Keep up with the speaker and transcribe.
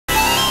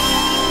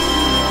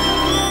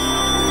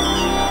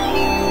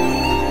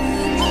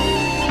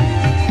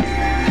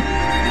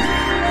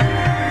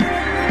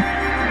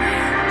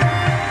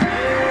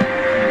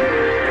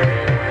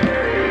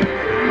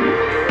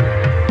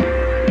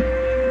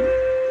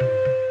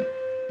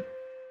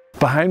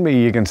Behind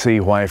me you can see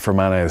why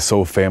Fermanagh is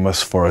so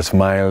famous for its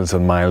miles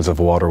and miles of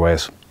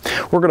waterways.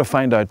 We're going to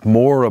find out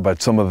more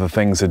about some of the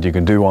things that you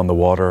can do on the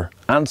water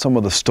and some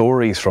of the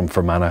stories from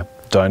Fermanagh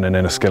down in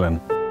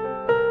Enniskillen.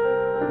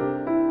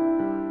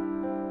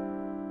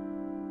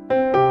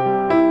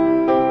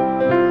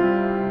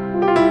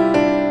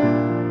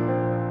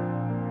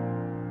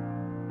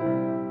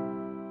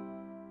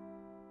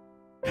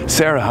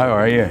 Sarah, how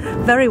are you?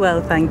 Very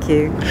well, thank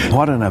you.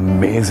 What an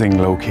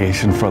amazing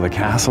location for the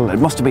castle. It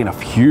must have been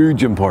of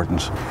huge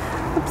importance.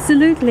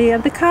 Absolutely,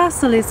 and the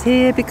castle is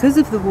here because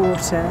of the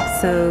water.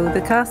 So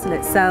the castle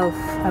itself,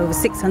 over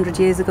 600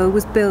 years ago,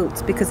 was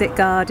built because it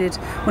guarded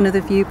one of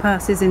the view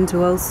passes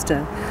into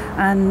Ulster,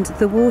 and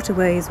the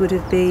waterways would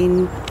have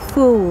been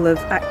full of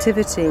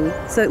activity.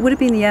 So it would have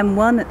been the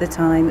M1 at the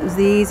time. It was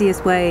the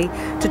easiest way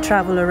to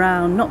travel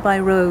around, not by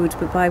road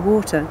but by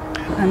water.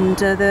 And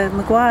the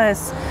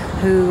Maguires,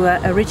 who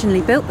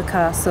originally built the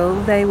castle,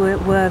 they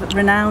were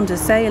renowned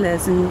as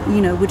sailors and,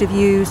 you know, would have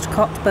used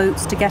cocked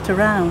boats to get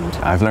around.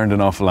 I've learned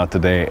an awful lot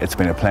today. It's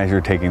been a pleasure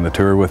taking the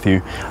tour with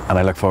you, and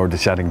I look forward to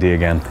chatting to you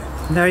again.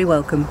 Very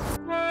welcome.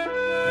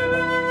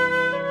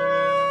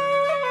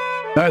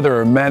 Now, there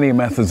are many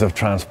methods of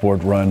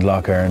transport round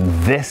Lough Erne.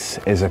 This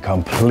is a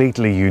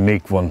completely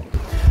unique one.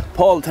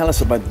 Paul, tell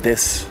us about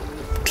this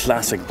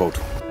classic boat.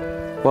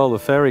 Well, the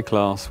ferry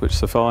class, which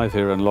survive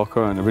here in Lough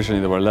Erne, originally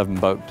there were 11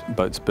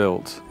 boats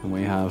built, and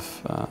we have,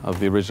 of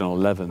the original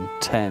 11,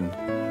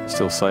 10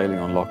 still sailing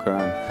on Lough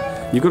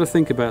Erne. You've got to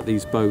think about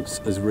these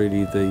boats as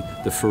really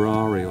the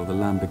Ferrari or the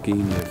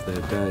Lamborghini of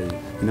their day.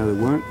 You know,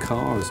 there weren't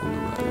cars on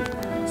the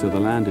road, so the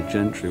landed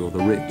gentry or the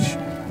rich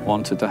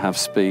wanted to have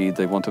speed,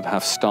 they wanted to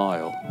have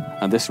style,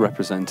 and this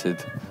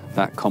represented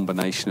that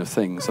combination of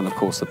things, and of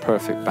course the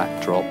perfect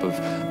backdrop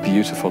of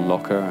beautiful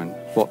Lough Erne.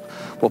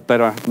 What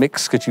better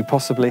mix could you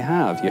possibly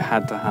have? You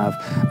had to have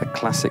a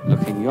classic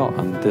looking yacht,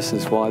 and this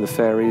is why the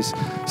ferries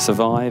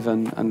survive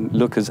and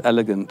look as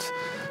elegant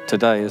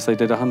today as they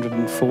did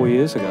 104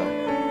 years ago.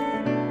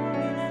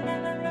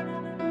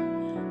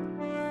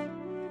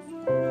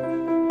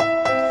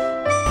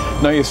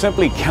 Now, you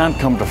simply can't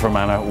come to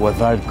Fermanagh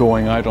without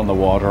going out on the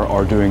water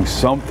or doing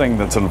something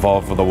that's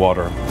involved with the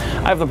water.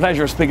 I have the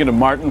pleasure of speaking to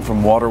Martin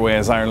from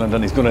Waterways Ireland,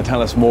 and he's going to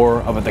tell us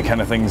more about the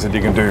kind of things that you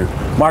can do.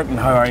 Martin,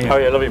 how are you? How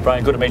are you? Lovely,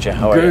 Brian. Good to meet you.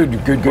 How are you?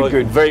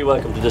 Good. Very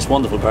welcome to this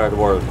wonderful part of the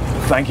world.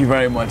 Thank you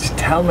very much.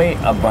 Tell me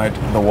about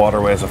the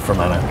Waterways of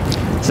Fermanagh.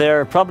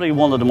 They're probably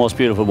one of the most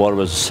beautiful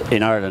waterways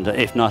in Ireland,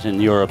 if not in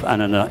Europe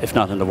and if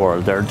not in the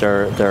world.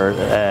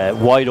 They're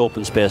wide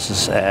open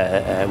spaces.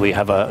 We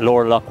have a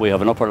lower loch, we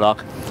have an upper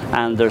loch,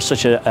 and there's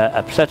such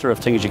a plethora of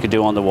things you can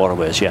do on the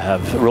waterways. You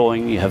have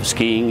rowing, you have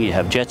skiing, you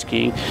have jet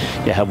skiing,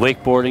 you have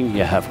wakeboarding,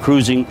 you have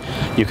cruising.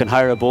 You can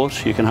hire a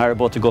boat. You can hire a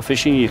boat to go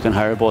fishing. You can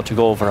hire a boat to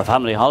go for a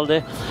family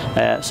holiday.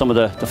 Some of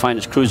the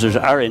finest cruisers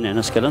are in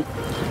Enniskillen,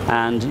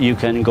 and you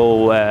can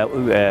go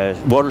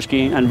water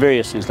skiing and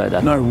various things like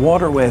that. Now,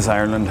 Waterways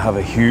Ireland have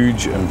a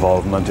huge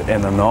involvement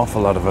in an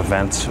awful lot of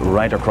events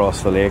right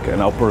across the lake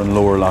in upper and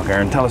lower Lough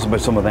Erne. Tell us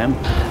about some of them.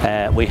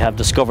 We have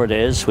Discover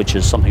Days, which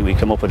is something we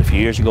came up with a few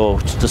years ago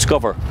to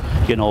discover,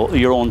 you know,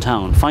 your own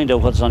town, find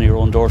out what's on your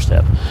own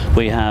doorstep.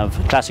 We have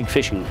classic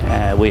fishing,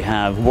 we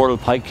have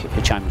World Pike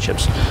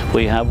Championships,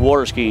 we have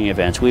water skiing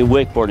events, we have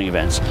wakeboarding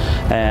events,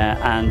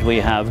 and we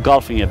have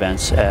golfing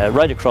events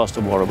right across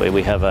the waterway.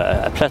 We have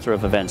a plethora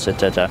of events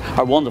that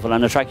are wonderful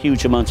and attract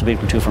huge amounts of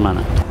people to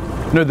Fermanagh.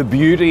 Now, the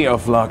beauty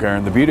of Lough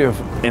Erne, the beauty of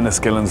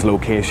Enniskillen's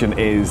location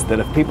is that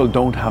if people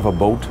don't have a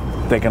boat,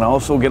 they can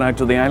also get out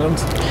to the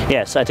islands?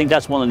 Yes, I think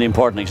that's one of the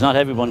important things. Not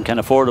everyone can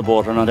afford a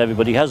boat, or not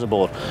everybody has a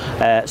boat.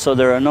 So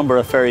there are a number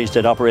of ferries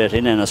that operate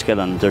in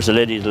Enniskillen. There's the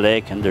Lady of the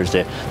Lake, and there's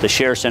the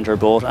Share Centre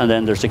boat, and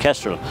then there's the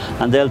Kestrel.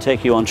 And they'll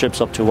take you on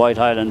trips up to White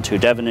Island, to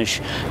Devonish.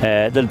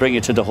 They'll bring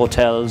you to the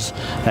hotels,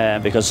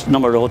 because a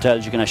number of the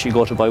hotels you can actually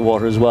go to by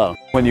water as well.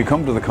 When you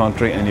come to the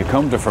country and you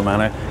come to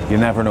Fermanagh, you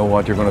never know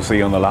what you're going to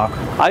see on the loch.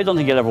 I don't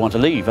think you'll ever want to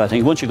leave. I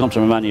think once you come to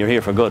Fermanagh, you're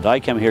here for good. I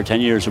came here 10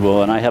 years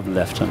ago and I haven't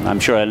left, and I'm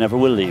sure I never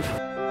will leave.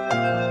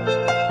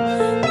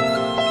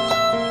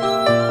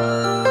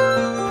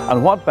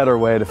 And what better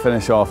way to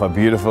finish off a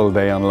beautiful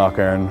day on Lough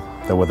Erne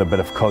than with a bit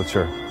of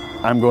culture?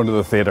 I'm going to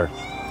the theatre.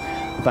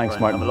 Thanks,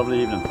 Martin. Have a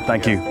lovely evening.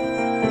 Thank you.